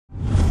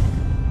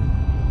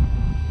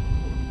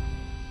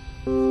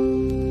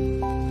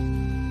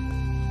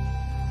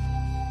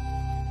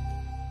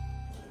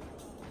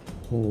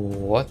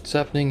What's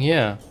happening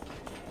here?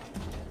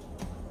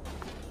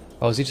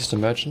 Oh, is he just a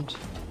merchant?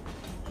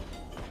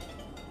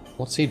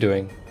 What's he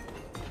doing?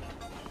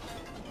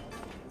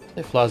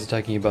 Hey, flies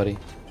attacking you, buddy.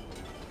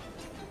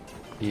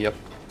 Yep.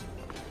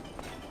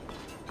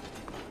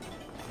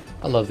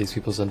 I love these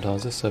people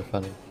sometimes, they're so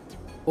funny.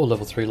 Oh,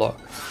 level 3 lock.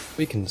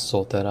 We can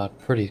sort that out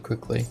pretty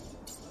quickly.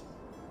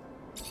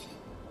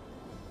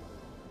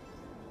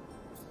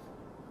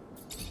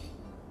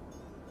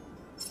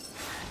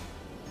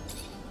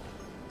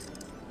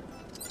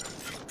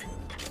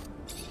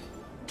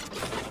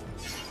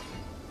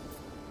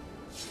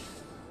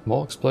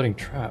 More exploding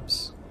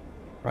traps.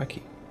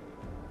 Crikey.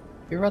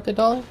 You right there,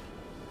 darling?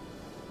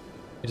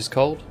 You just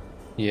cold?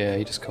 Yeah,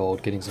 he just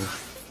cold.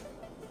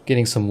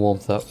 Getting some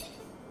warmth up.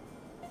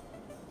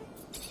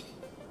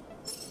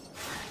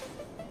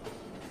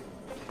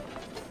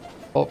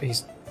 Oh,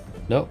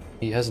 nope,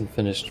 he hasn't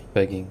finished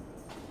begging.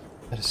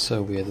 That is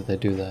so weird that they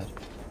do that.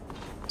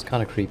 It's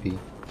kind of creepy.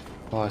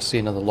 Oh, I see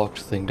another locked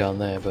thing down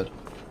there, but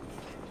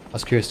I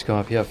was curious to come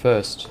up here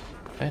first.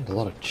 And a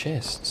lot of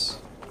chests.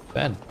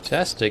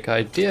 Fantastic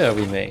idea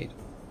we made.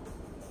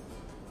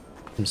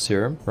 Some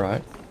serum,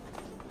 right?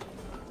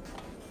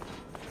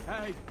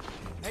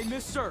 Hey,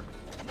 mister!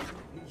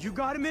 You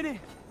got a minute?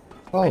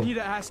 Oh, I need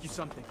to ask you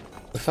something.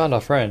 we found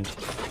our friend.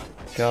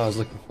 The guy I was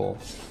looking for.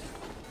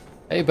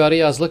 Hey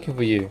buddy, I was looking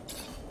for you.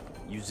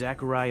 You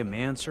Zachariah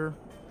Mancer?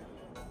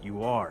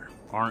 You are,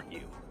 aren't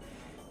you?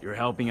 You're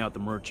helping out the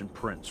merchant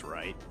prince,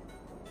 right?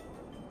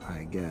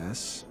 I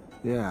guess.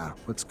 Yeah,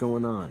 what's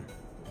going on?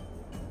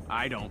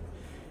 I don't.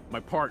 My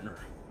partner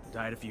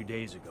died a few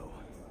days ago.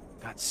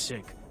 Got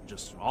sick,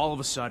 just all of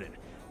a sudden.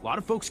 A lot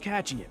of folks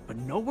catching it, but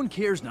no one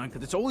cares none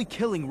because it's only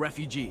killing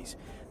refugees.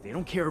 They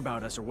don't care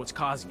about us or what's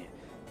causing it.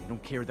 They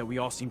don't care that we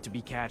all seem to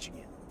be catching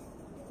it.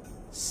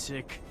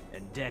 Sick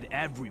and dead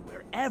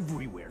everywhere,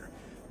 everywhere.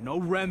 No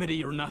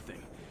remedy or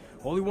nothing.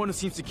 Only one who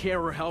seems to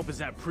care or help is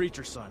that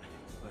preacher son.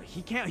 But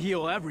he can't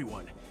heal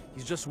everyone.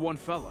 He's just one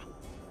fella.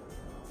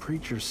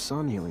 Preacher's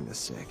son healing the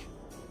sick.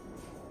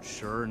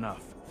 Sure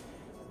enough.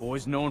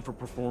 Boy's known for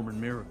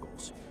performing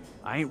miracles.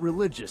 I ain't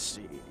religious,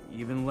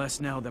 even less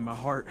now that my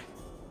heart,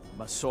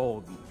 my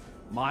soul,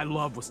 my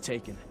love was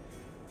taken.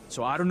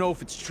 So I don't know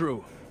if it's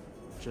true.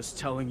 Just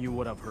telling you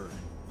what I've heard.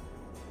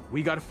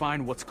 We gotta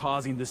find what's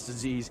causing this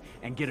disease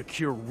and get a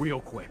cure real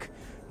quick.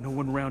 No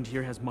one around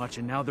here has much,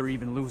 and now they're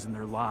even losing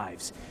their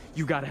lives.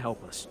 You gotta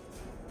help us.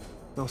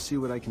 I'll see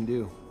what I can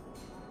do.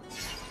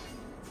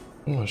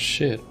 Oh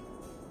shit.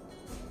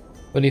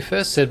 When he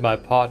first said my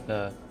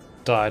partner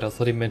died, I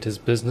thought he meant his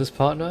business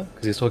partner,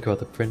 because he was talking about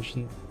the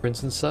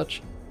prince and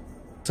such.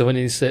 So when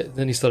he said,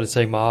 then he started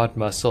saying my heart and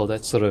my soul,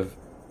 that sort of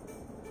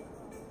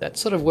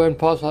went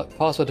past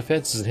my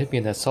defenses and hit me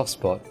in that soft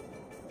spot.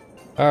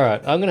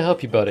 Alright, I'm gonna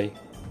help you, buddy,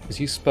 because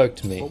you spoke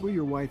to me. What were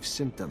your wife's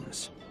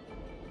symptoms?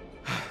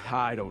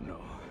 I don't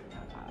know.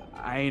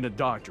 I ain't a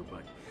doctor,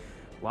 but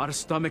a lot of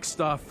stomach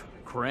stuff,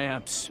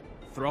 cramps,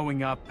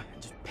 throwing up,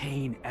 just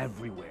pain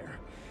everywhere.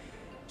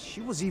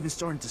 She was even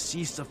starting to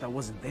see stuff that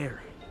wasn't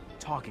there.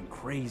 Talking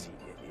crazy.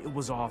 It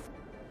was awful.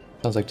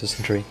 Sounds like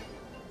dysentery.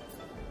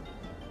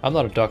 I'm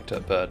not a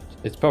doctor, but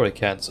it's probably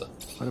cancer.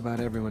 What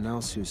about everyone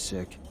else who's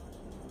sick?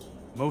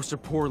 Most are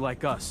poor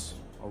like us,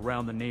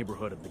 around the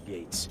neighborhood of the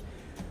gates.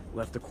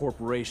 Left the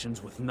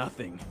corporations with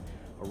nothing.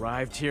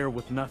 Arrived here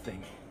with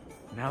nothing.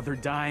 Now they're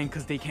dying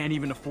because they can't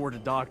even afford a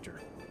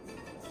doctor.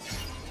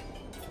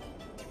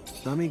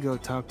 Let me go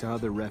talk to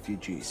other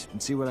refugees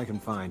and see what I can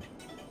find.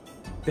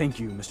 Thank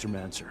you, Mr.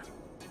 Mancer.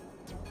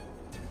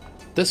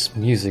 This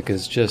music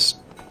is just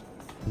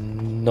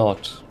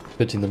not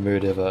fitting the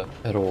mood ever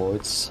at all.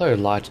 It's so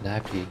light and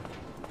happy.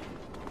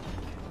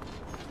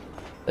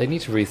 They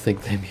need to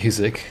rethink their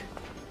music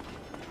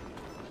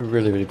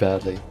really, really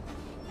badly.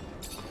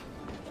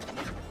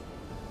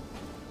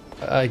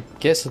 I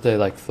guess that they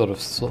like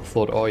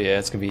thought, oh yeah,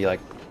 it's gonna be like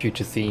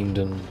future themed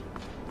and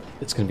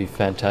it's gonna be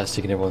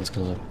fantastic and everyone's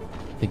gonna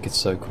think it's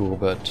so cool,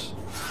 but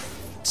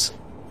it's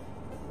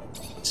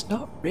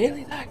not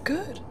really that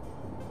good.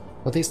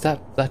 Or at least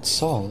that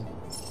song.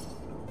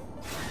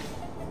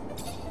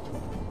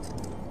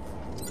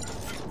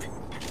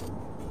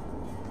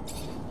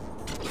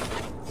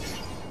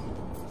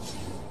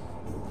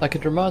 Like,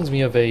 it reminds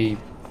me of a...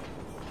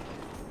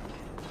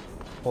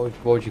 What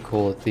would you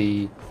call it?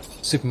 The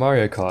Super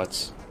Mario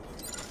Karts.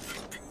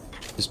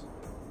 Just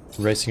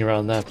racing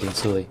around that, being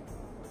silly.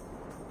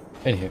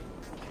 Anywho.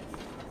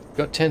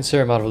 Got 10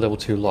 serum out of a level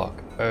 2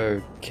 lock.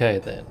 Okay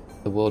then.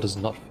 The world is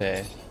not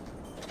fair.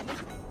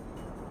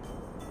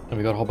 And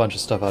we got a whole bunch of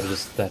stuff out of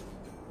just that,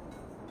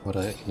 what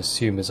I can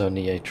assume is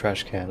only a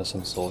trash can of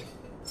some sort.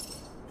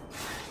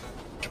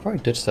 Should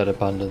probably ditch that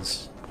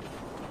abundance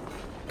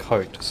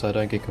coat so I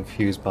don't get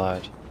confused by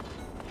it.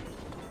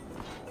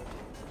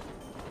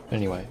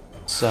 Anyway,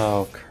 so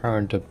our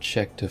current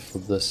objective for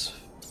this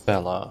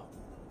fella.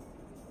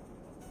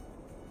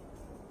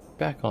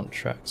 Back on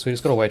track. So we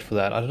just gotta wait for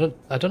that. I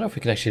don't know if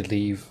we can actually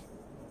leave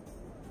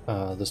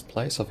this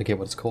place. I forget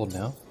what it's called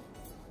now.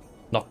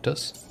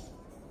 Noctis.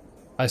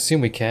 I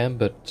assume we can,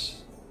 but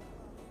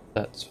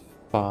That's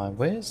fine.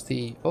 Where's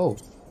the... Oh.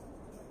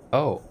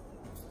 Oh.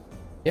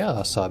 Yeah,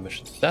 our side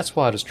mission. That's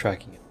why it was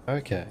tracking it.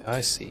 Okay,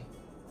 I see.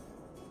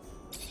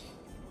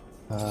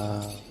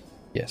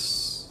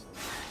 Yes.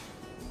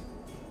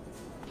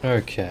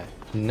 Okay,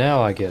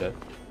 now I get it.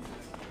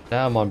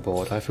 Now I'm on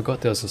board. I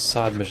forgot there was a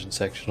side mission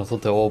section. I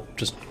thought they all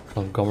just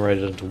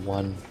conglomerated into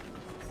one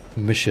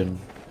mission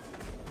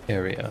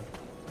area.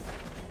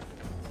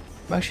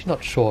 I'm actually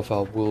not sure if I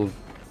will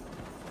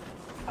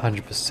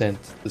 100%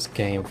 this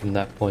game from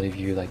that point of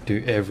view, like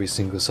do every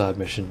single side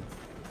mission.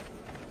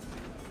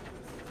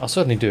 I'll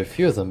certainly do a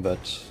few of them,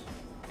 but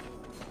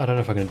I don't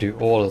know if I'm going to do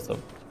all of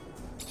them.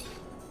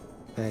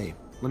 Hey,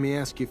 let me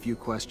ask you a few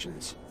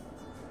questions.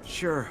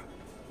 Sure.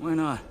 Why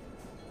not?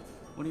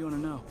 What do you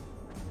want to know?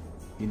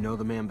 You know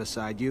the man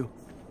beside you?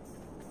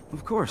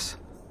 Of course.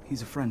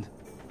 He's a friend.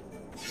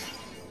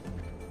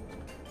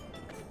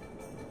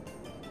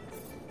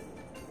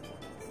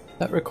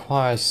 That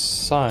requires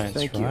science,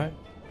 Thank you. right?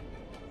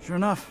 Sure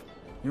enough.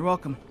 You're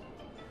welcome.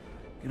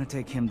 Gonna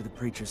take him to the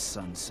preacher's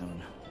son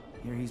soon.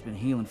 Here he's been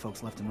healing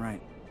folks left and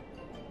right.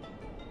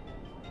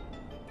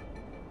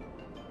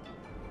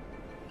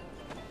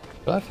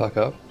 Did I fuck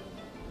up?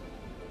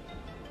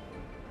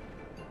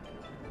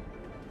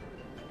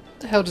 What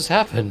the hell just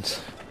happened?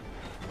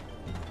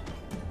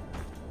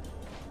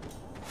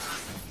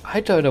 I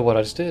don't know what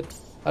I just did.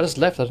 I just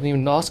left, I didn't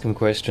even ask him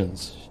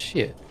questions.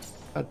 Shit.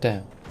 God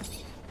damn.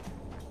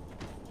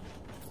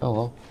 Oh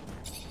well.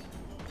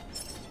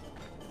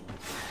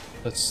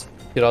 Let's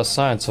get our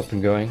science up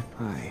and going.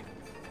 Hi.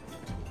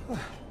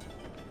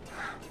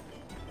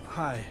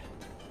 Hi.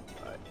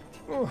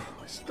 Oh,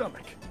 my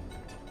stomach.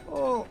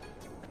 Oh,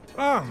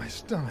 my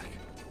stomach.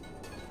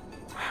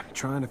 I'm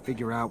trying to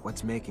figure out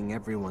what's making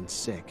everyone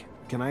sick.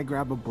 Can I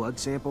grab a blood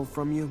sample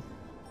from you?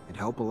 It'd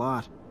help a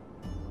lot.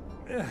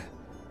 Yeah,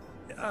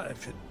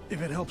 if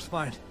it helps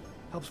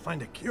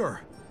find a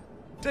cure.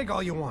 Take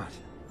all you want.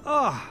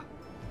 Ah.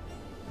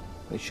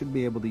 I should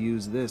be able to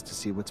use this to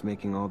see what's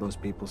making all those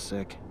people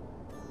sick.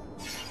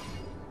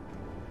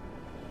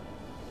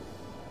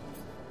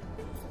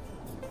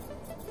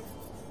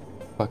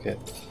 Fuck it.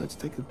 Let's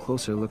take a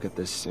closer look at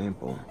this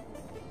sample.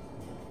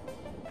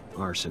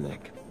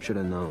 Arsenic. Should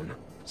have known.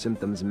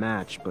 Symptoms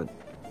match, but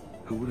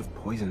who would have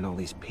poisoned all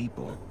these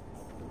people?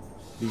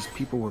 These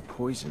people were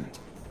poisoned.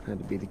 Had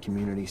to be the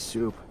community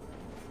soup.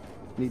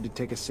 Need to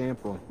take a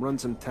sample, run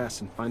some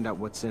tests, and find out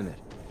what's in it.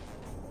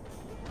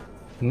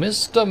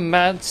 Mr.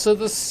 Mancer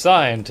the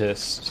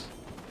scientist.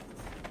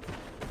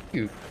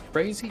 You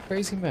crazy,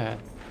 crazy man.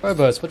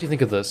 Robots, what do you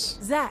think of this?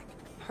 Zach,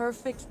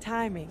 perfect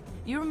timing.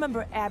 You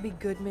remember Abby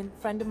Goodman,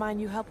 friend of mine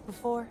you helped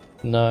before?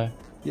 No.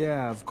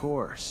 Yeah, of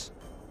course.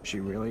 Is she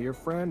really your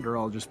friend, or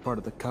all just part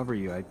of the cover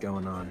you had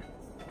going on?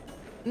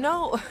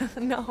 No,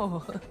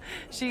 no,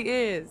 she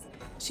is.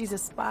 She's a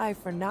spy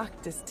for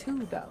Noctis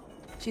too, though.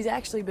 She's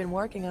actually been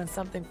working on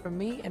something for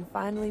me and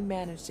finally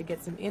managed to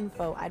get some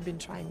info I'd been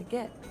trying to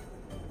get.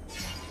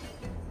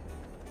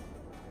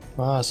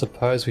 Well, I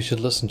suppose we should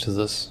listen to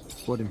this.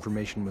 What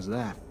information was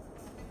that?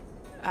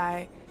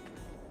 I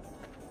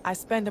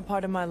spent a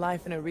part of my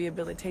life in a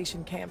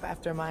rehabilitation camp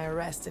after my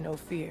arrest in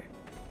Ophir.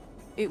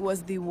 It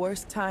was the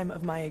worst time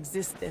of my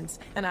existence,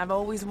 and I've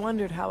always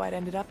wondered how I'd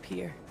ended up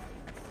here.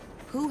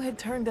 Who had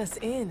turned us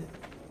in?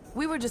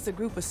 We were just a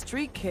group of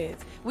street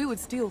kids. We would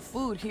steal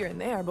food here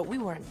and there, but we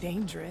weren't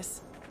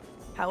dangerous.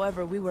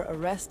 However, we were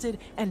arrested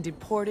and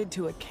deported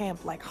to a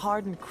camp like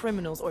hardened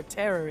criminals or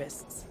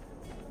terrorists.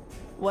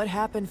 What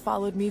happened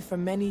followed me for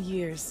many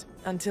years,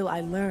 until I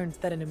learned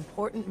that an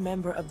important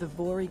member of the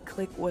Vori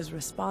clique was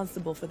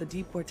responsible for the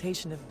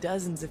deportation of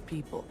dozens of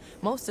people.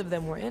 Most of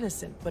them were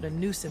innocent, but a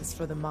nuisance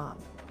for the mob.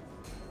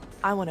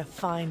 I want to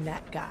find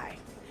that guy.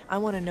 I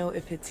want to know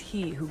if it's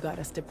he who got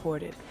us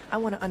deported. I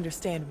want to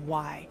understand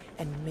why,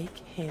 and make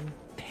him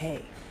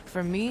pay.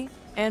 For me,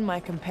 and my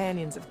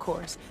companions, of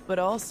course, but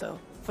also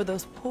for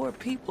those poor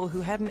people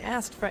who hadn't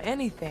asked for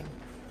anything.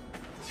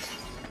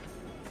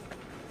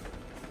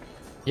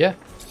 Yeah.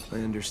 I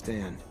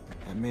understand.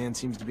 That man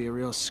seems to be a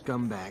real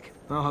scumbag.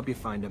 I'll help you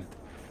find him.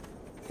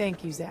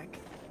 Thank you, Zach.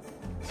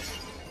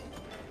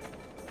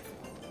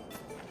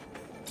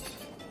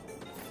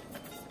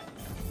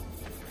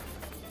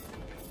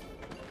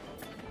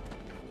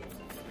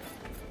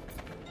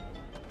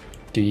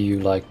 Do you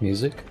like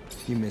music?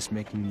 You miss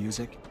making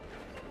music?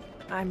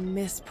 I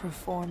miss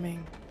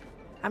performing.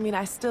 I mean,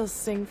 I still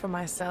sing for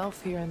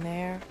myself here and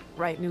there,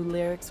 write new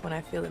lyrics when I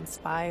feel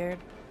inspired.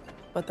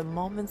 But the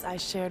moments I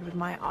shared with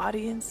my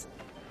audience,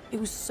 it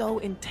was so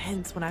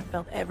intense when I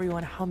felt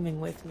everyone humming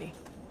with me.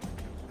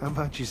 How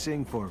about you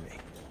sing for me?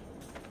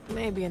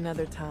 Maybe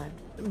another time.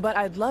 But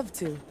I'd love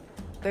to.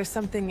 There's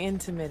something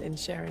intimate in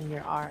sharing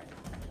your art,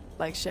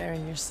 like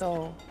sharing your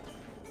soul.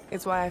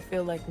 It's why I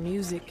feel like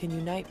music can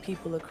unite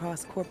people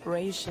across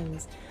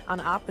corporations, on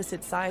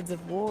opposite sides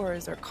of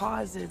wars or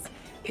causes.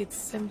 It's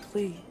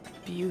simply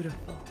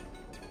beautiful.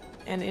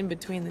 And in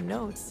between the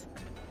notes,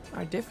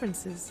 our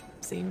differences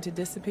seem to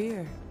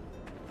disappear.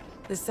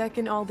 The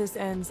second all this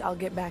ends, I'll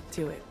get back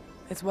to it.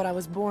 It's what I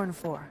was born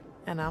for.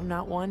 and I'm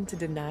not one to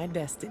deny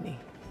destiny.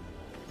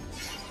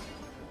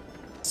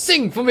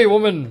 Sing for me,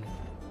 woman!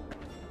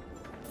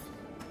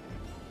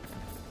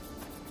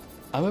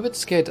 I'm a bit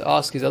scared to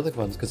ask these other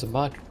ones because it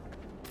might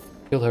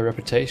kill her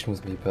reputation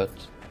with me, but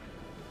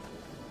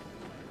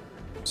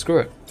screw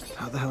it.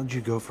 How the hell did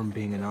you go from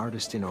being an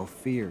artist in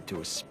Ophir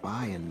to a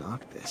spy in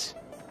Noctis?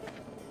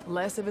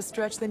 Less of a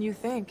stretch than you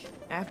think.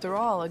 After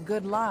all, a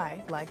good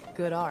lie, like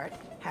good art,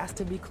 has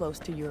to be close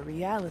to your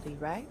reality,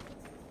 right?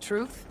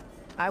 Truth?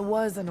 I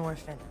was an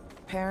orphan.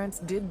 Parents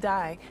did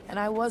die, and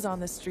I was on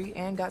the street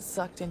and got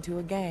sucked into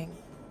a gang.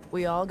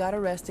 We all got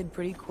arrested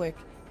pretty quick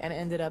and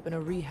ended up in a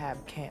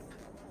rehab camp.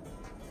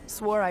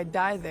 Swore I'd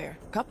die there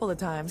a couple of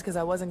times because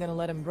I wasn't gonna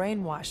let him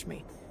brainwash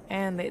me,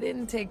 and they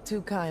didn't take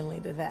too kindly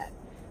to that.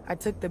 I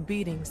took the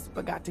beatings,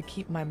 but got to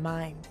keep my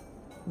mind.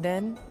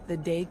 Then, the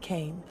day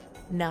came.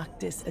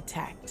 Noctis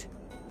attacked.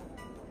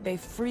 They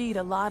freed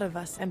a lot of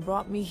us and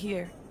brought me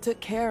here, took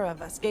care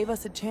of us, gave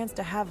us a chance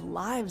to have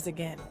lives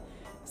again.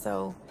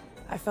 So,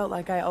 I felt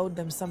like I owed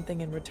them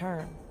something in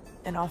return,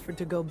 and offered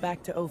to go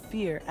back to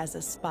Ophir as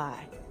a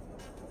spy.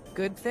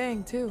 Good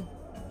thing, too.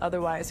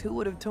 Otherwise, who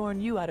would have torn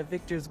you out of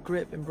Victor's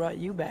grip and brought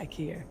you back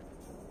here?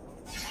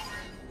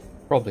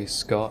 Probably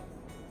Scott.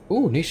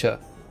 Ooh, Nisha.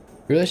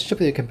 Your relationship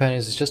with your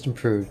companions has just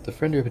improved. The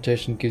friendly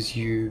reputation gives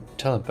you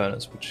talent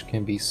bonus, which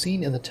can be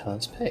seen in the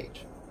talents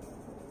page.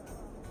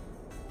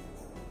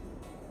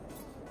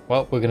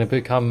 Well, we're going to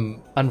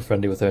become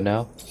unfriendly with her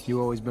now.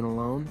 You always been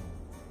alone?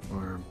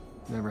 Or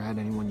never had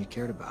anyone you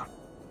cared about?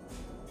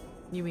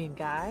 You mean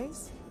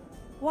guys?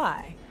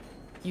 Why?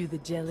 You the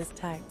jealous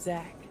type,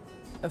 Zach?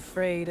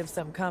 Afraid of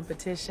some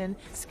competition?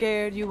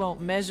 Scared you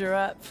won't measure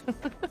up?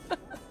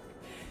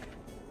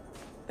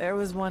 There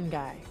was one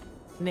guy,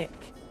 Nick.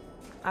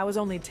 I was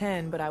only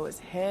 10, but I was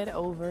head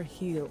over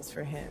heels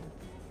for him.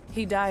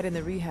 He died in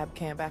the rehab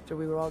camp after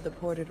we were all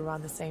deported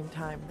around the same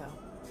time, though.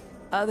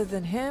 Other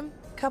than him,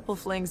 couple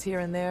flings here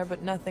and there,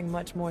 but nothing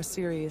much more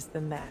serious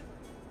than that.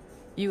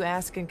 You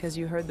asking because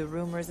you heard the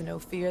rumors in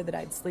Ophir that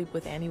I'd sleep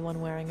with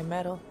anyone wearing a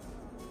medal?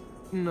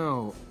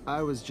 No,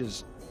 I was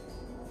just...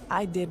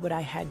 I did what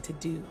I had to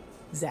do,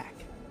 Zach.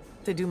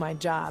 To do my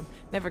job.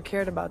 Never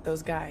cared about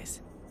those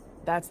guys.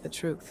 That's the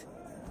truth.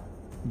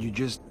 You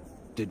just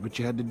did what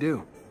you had to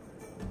do.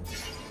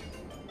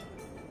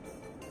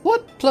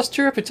 What? Plus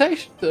 2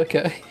 reputation?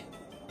 Okay.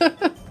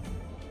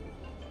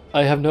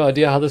 I have no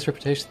idea how this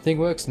reputation thing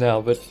works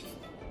now, but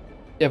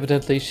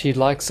evidently she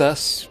likes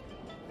us.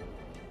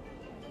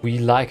 We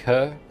like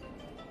her.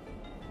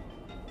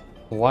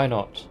 Why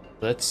not?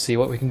 Let's see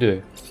what we can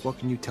do. What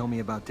can you tell me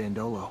about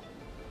Dandolo?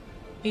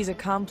 He's a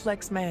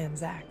complex man,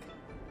 Zach.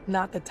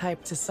 Not the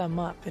type to sum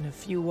up in a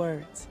few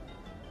words.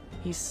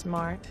 He's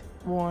smart,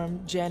 warm,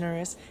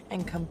 generous,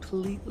 and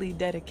completely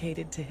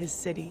dedicated to his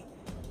city.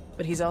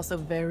 But he's also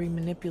very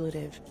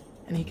manipulative,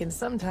 and he can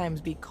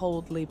sometimes be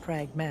coldly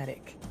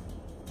pragmatic.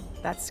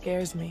 That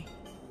scares me.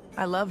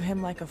 I love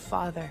him like a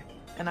father,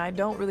 and I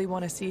don't really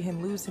want to see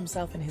him lose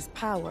himself in his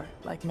power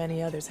like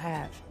many others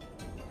have.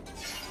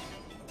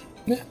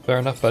 Yeah, fair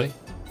enough, buddy.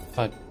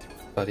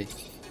 Buddy.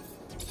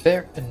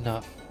 Fair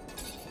enough.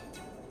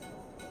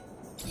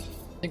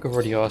 I think I've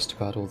already asked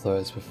about all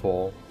those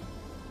before.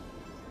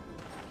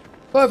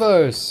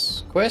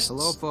 Phobos! Quests?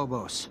 Hello,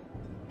 Phobos.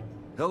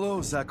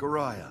 Hello,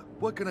 Zachariah.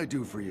 What can I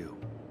do for you?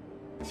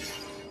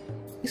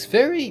 He's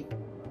very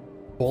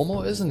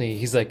formal, isn't he?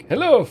 He's like,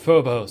 hello,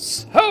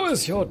 Phobos! How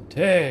is your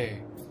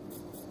day?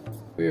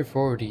 We've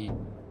already...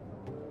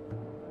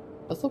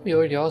 I thought we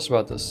already asked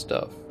about this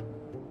stuff.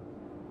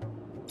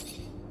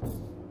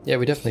 Yeah,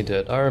 we definitely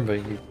did. I remember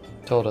you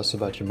told us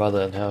about your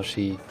mother and how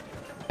she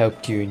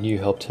helped you and you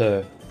helped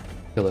her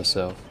kill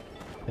herself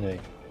in a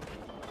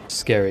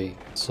scary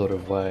sort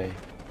of way.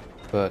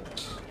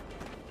 But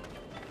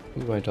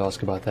we won't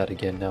ask about that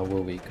again now,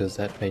 will we? Because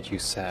that made you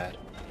sad.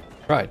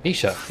 Right,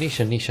 Nisha.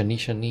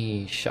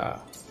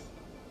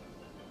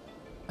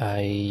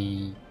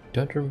 I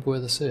don't remember where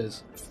this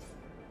is.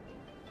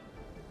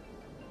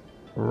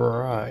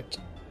 Right.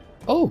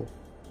 Oh!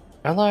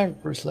 Ally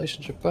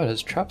relationship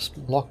bonus. Traps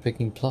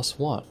lockpicking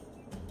 +1.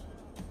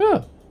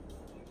 Huh.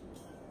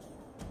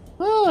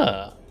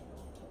 Ah.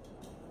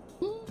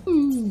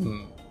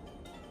 Hmm.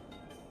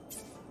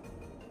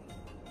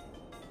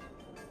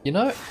 You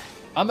know,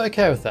 I'm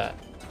okay with that.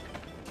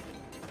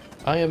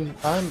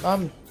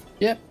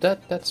 Yep,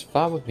 that's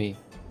fine with me.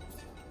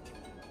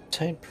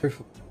 Obtain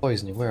proof of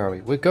poisoning. Where are we?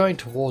 We're going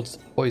towards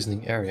the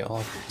poisoning area,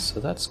 aren't we? So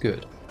that's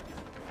good.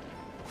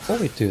 Before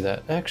we do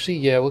that, actually,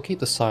 yeah, we'll keep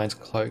the science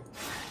coat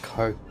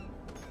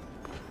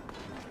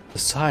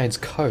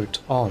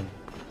on.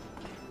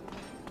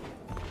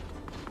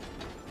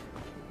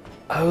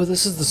 Oh,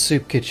 this is the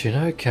soup kitchen.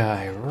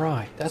 Okay,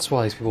 right. That's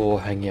why these people were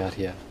hanging out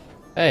here.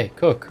 Hey,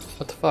 cook.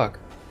 What the fuck?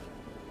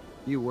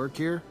 You work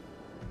here?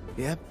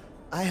 Yep,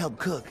 I help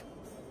cook.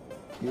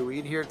 You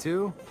eat here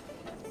too?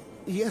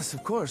 Yes,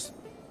 of course.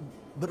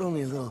 But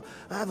only a little.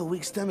 I have a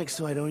weak stomach,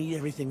 so I don't eat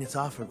everything that's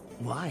offered.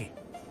 Why?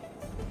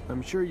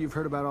 I'm sure you've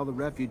heard about all the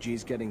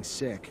refugees getting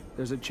sick.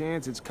 There's a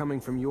chance it's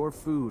coming from your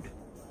food.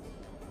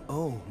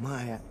 Oh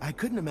my, I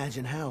couldn't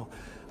imagine how.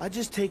 I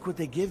just take what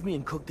they give me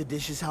and cook the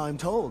dishes how I'm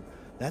told.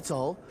 That's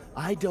all.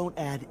 I don't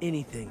add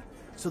anything.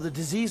 So the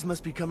disease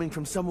must be coming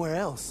from somewhere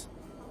else.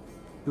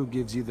 Who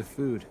gives you the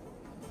food?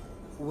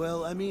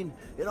 Well, I mean,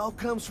 it all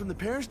comes from the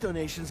parents'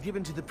 donations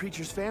given to the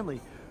preacher's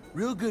family.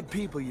 Real good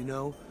people, you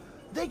know.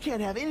 They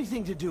can't have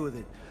anything to do with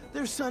it.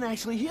 Their son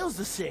actually heals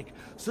the sick.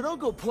 So don't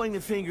go pointing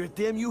the finger at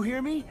them, you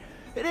hear me?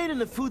 It ain't in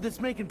the food that's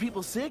making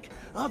people sick.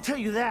 I'll tell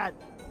you that.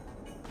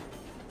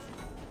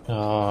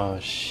 Oh,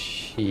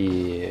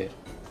 shit.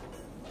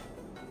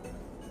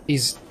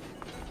 He's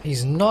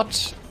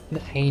not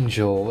an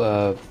angel.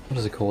 What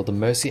is it called? The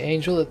mercy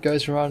angel that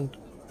goes around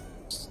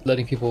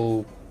letting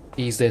people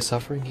ease their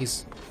suffering.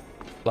 He's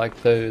like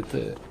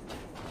the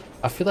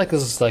I feel like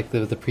this is like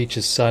the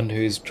preacher's son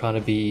who's trying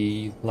to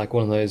be like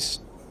one of those,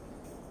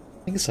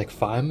 I think it's like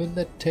firemen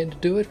that tend to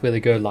do it, where they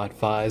go light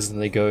fires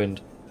and they go and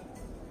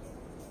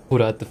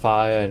put out the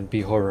fire and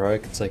be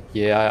heroic. It's like,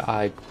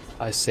 yeah,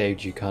 I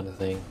saved you kind of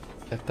thing.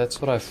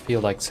 That's what I feel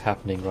like's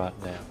happening right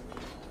now.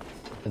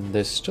 And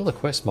there's still a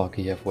quest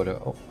marker here for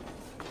it. Oh,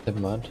 never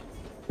mind.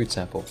 Food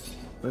sample.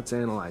 Let's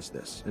analyze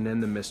this and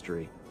end the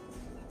mystery.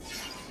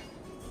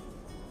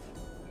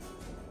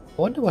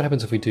 I wonder what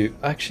happens if we do.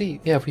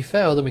 Actually, yeah, if we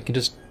fail, then we can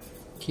just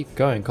keep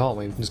going, can't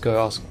we? We can just go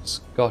ask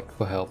Scott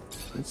for help.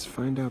 Let's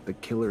find out the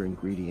killer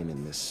ingredient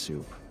in this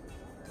soup.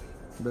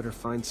 Better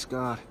find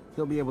Scott.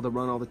 He'll be able to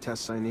run all the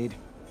tests I need.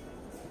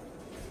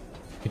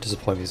 You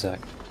disappoint me,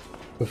 Zach.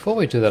 Before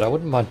we do that, I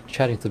wouldn't mind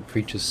chatting to the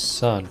preacher's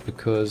son,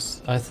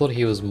 because I thought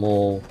he was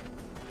more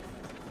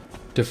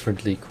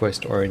differently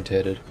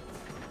quest-orientated.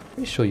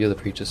 Pretty sure you're the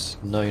preacher's...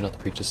 No, you're not the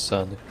preacher's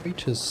son. The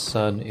preacher's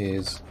son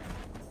is...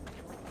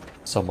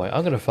 somewhere.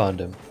 I'm gonna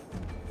find him.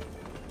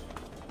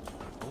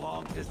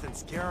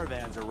 Long-distance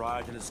caravan's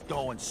arrived and is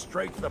going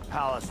straight to the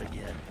palace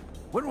again.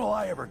 When will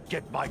I ever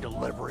get my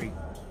delivery?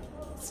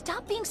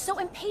 Stop being so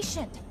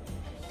impatient.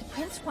 The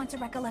prince wants a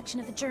recollection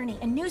of the journey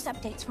and news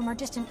updates from our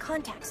distant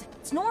contacts.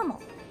 It's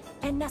normal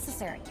and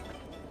necessary.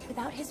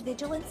 Without his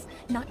vigilance,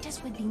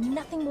 Noctis would be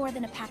nothing more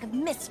than a pack of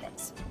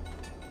misfits.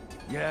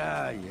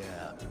 Yeah.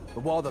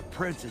 But while the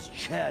prince is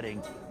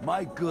chatting,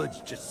 my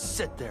goods just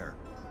sit there.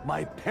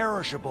 My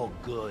perishable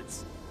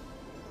goods.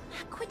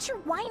 Quit your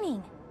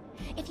whining.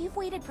 If you've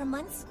waited for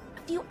months,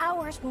 a few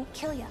hours won't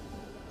kill you.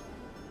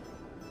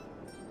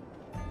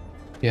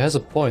 He has a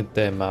point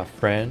there, my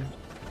friend.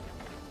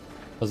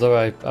 Although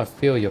I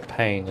feel your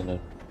pain in a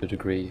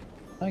degree.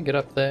 Can I get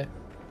up there?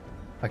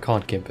 I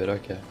can't gimp it,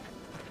 okay.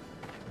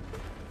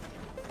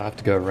 I have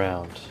to go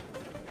around.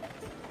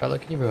 Alright,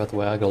 look, can you move out the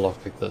way? I gotta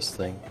lockpick this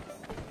thing.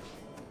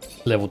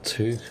 Level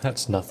 2?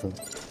 That's nothing.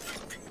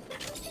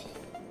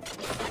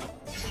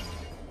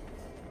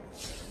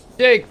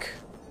 Take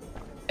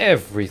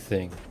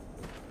everything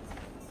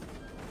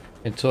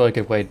until I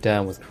get weighed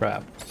down with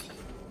crap.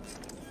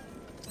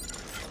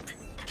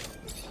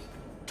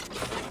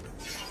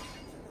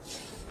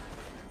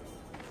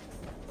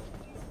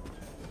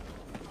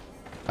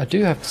 I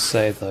do have to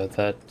say though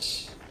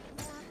that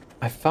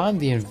I find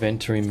the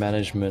inventory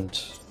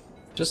management,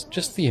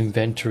 just the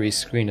inventory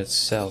screen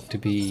itself to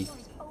be,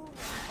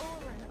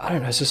 I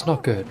don't know, it's just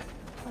not good.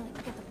 Well,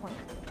 you get the point.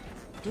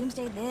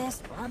 Doomsday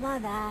this, blah blah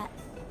that.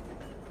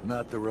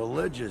 Not the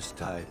religious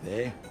type,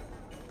 eh?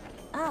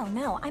 Oh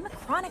no, I'm a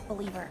chronic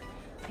believer.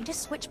 I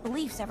just switch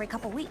beliefs every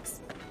couple weeks.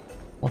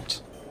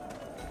 What?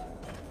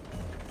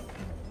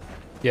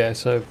 Yeah,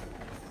 so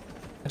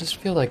I just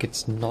feel like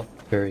it's not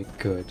very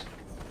good.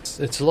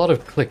 It's a lot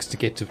of clicks to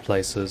get to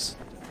places.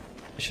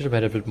 I should have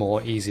made it a bit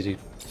more easy to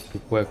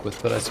work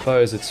with, but I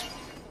suppose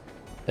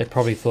they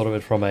probably thought of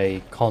it from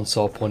a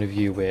console point of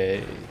view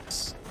where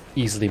it's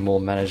easily more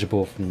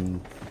manageable from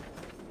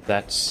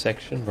that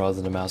section rather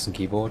than a mouse and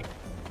keyboard.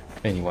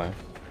 Anyway.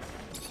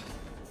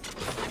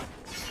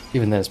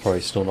 Even then it's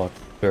probably still not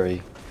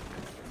very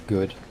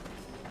good.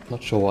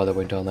 Not sure why they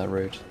went down that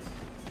route.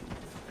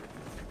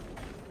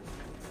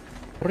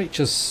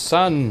 Preacher's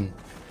son!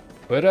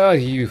 Where are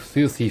you,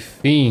 filthy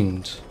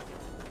fiend?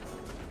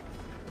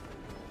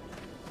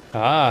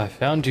 Ah, I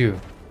found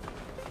you.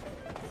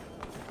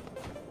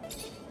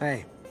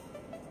 Hey.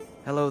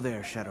 Hello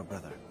there, Shadow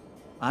Brother.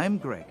 I'm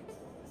Greg.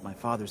 My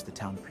father's the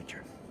town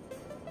preacher.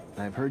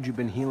 I've heard you've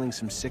been healing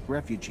some sick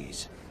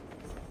refugees.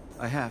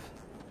 I have.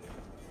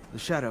 The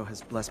Shadow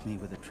has blessed me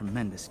with a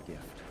tremendous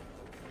gift.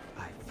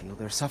 I feel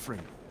their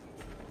suffering,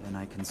 and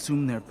I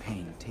consume their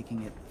pain,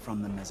 taking it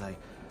from them as I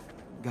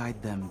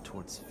guide them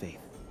towards faith.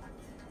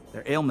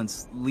 Their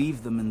ailments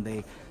leave them and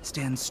they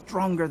stand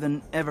stronger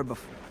than ever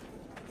before.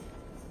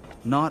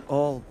 Not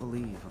all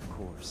believe, of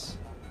course.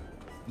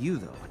 You,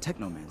 though, a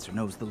Technomancer,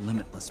 knows the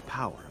limitless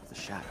power of the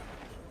Shadow.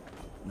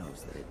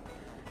 Knows that it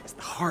is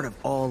the heart of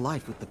all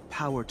life with the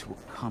power to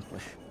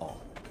accomplish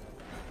all.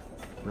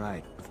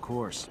 Right, of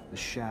course, the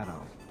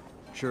Shadow.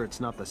 Sure, it's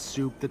not the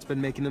soup that's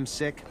been making them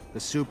sick? The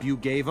soup you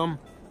gave them?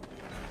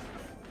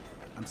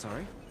 I'm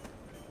sorry?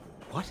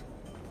 What?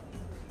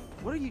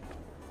 What are you...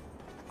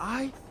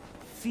 I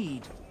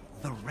feed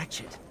the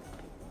wretched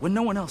when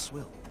no one else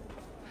will.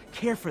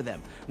 Care for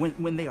them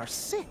when they are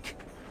sick.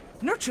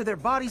 nurture their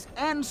bodies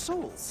and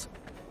souls.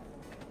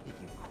 Yet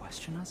you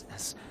question us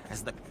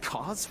as the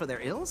cause for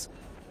their ills?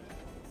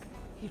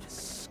 You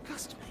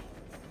disgust me.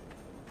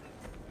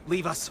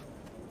 Leave us.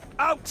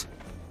 Out!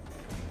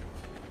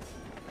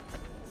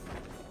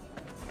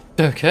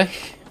 Okay.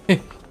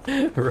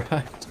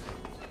 Right.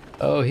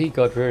 Oh, he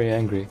got very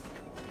angry.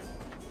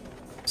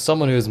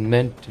 Someone who was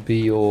meant to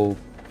be all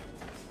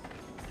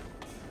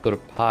sort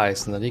of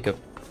pious, and then he got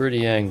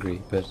pretty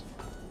angry, but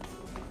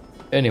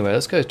anyway,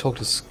 let's go talk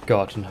to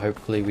Scott and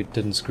hopefully we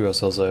didn't screw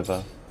ourselves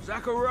over.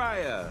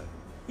 Zachariah,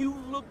 you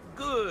look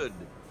good.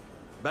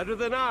 Better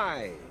than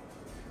I.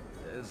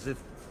 As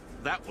if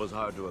that was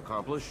hard to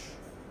accomplish.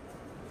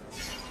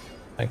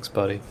 Thanks,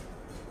 buddy.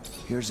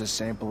 Here's a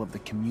sample of the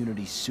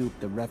community soup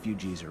the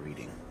refugees are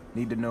eating.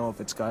 Need to know if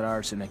it's got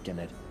arsenic in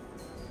it.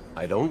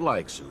 I don't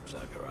like soup,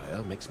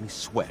 Zachariah. Makes me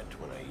sweat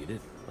when I eat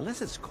it.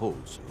 Unless it's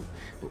cold soup.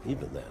 And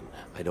even then,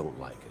 I don't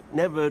like it.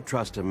 Never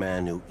trust a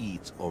man who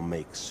eats or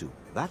makes soup.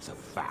 That's a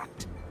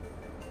fact.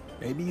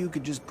 Maybe you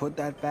could just put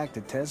that back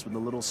to test with a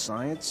little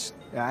science?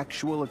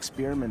 Actual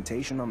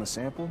experimentation on the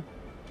sample?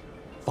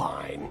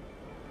 Fine.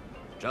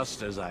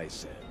 Just as I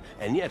said.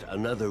 And yet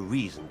another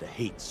reason to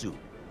hate soup.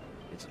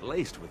 It's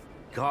laced with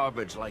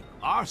garbage like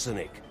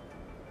arsenic.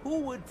 Who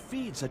would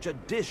feed such a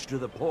dish to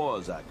the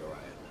poor, Zachariah?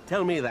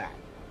 Tell me that.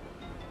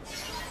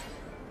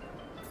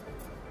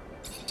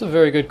 That's a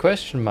very good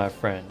question, my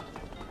friend.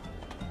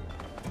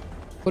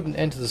 Put an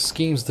end to the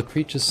schemes of the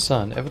preacher's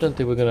son.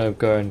 Evidently we're gonna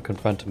go and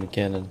confront him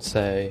again and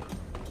say,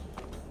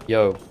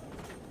 yo,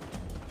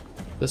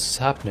 this is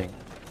happening.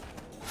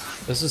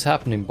 This is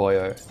happening,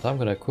 boyo. I'm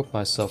gonna equip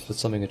myself with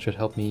something that should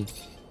help me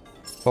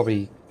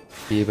probably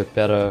be a bit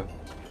better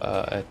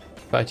at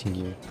fighting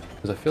you.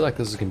 Because I feel like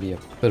this is gonna be a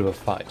bit of a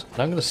fight.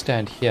 And I'm gonna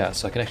stand here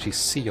so I can actually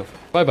see your...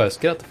 Bye-byes,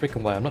 get out the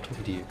freaking way, I'm not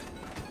talking to you.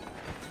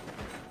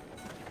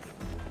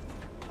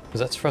 Because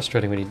that's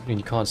frustrating when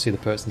you can't see the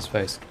person's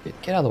face.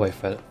 Get out of the way,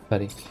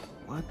 Fatty.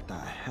 What the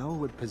hell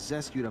would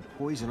possess you to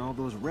poison all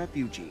those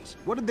refugees?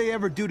 What did they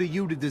ever do to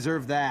you to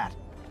deserve that?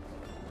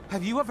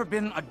 Have you ever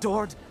been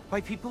adored by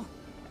people?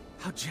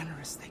 How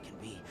generous they can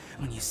be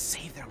when you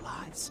save their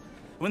lives.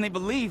 When they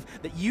believe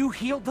that you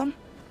healed them,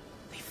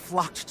 they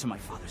flocked to my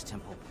father's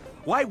temple.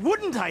 Why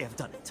wouldn't I have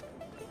done it?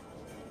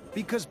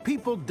 Because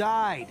people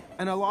died,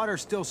 and a lot are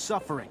still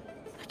suffering.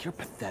 You're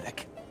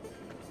pathetic.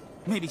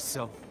 Maybe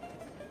so.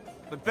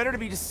 But better to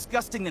be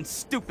disgusting than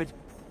stupid.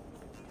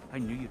 I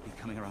knew you'd be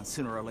coming around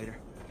sooner or later.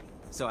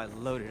 So I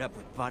loaded up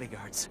with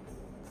bodyguards.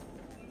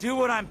 Do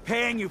what I'm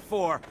paying you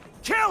for!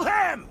 Kill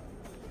him!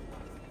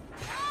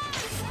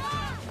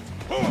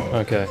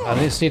 Okay, I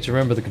just need to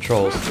remember the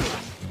controls.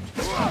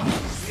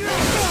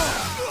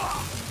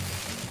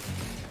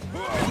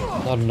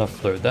 Not enough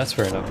fluid, that's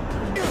fair enough.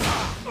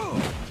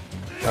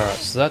 Alright,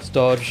 so that's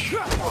dodge,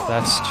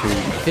 that's to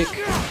kick.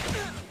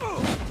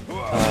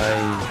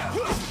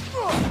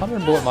 I can't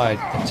remember what my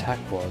attack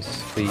was,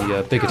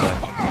 the big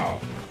attack.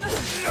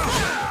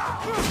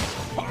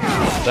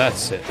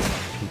 That's it,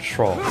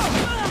 control.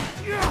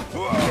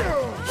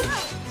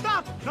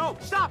 Stop! No,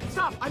 stop!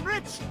 I'm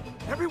rich!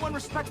 Everyone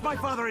respects my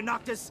father in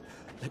Noctis.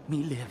 Let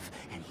me live,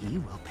 and he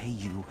will pay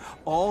you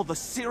all the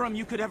serum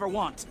you could ever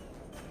want.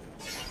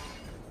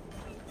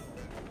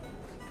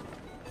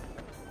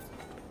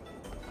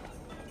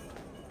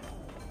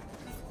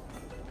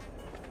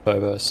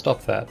 Bobo,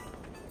 stop that.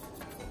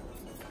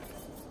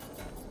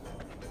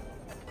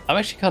 I'm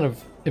actually kind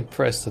of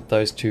impressed that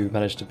those two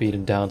managed to beat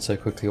him down so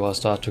quickly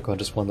whilst I took on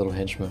just one little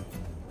henchman.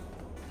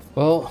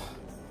 Well...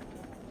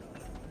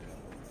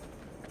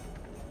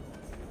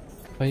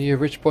 Are you a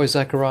rich boy,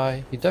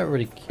 Zachariah? You don't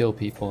really kill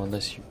people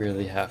unless you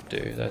really have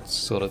to. That's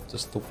sort of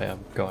just the way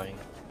I'm going.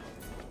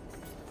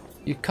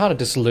 You're kind of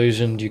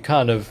disillusioned, you're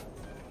kind of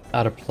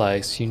out of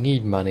place, you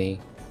need money.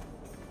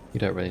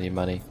 You don't really need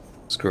money.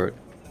 Screw it.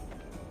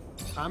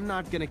 I'm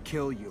not gonna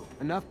kill you.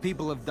 Enough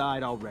people have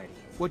died already.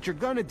 What you're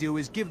gonna do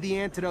is give the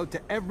antidote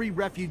to every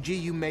refugee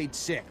you made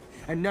sick,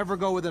 and never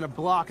go within a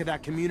block of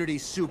that community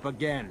soup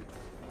again.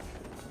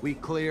 We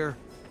clear?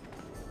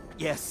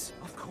 Yes,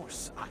 of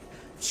course.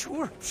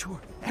 Sure.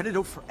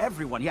 Antidote for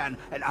everyone, yeah,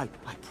 and I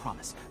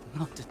promise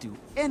not to do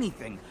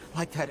anything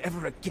like that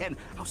ever again.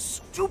 How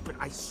stupid,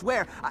 I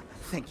swear.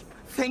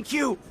 Thank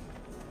you.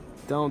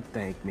 Don't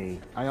thank me.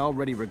 I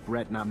already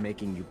regret not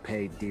making you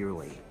pay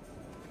dearly.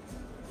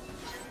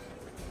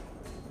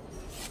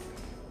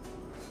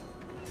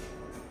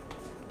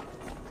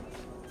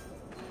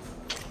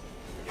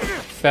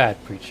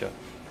 Bad preacher.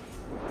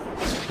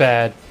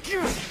 Bad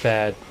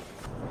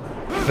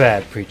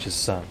preacher's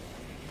son.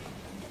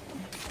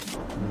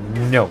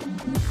 No.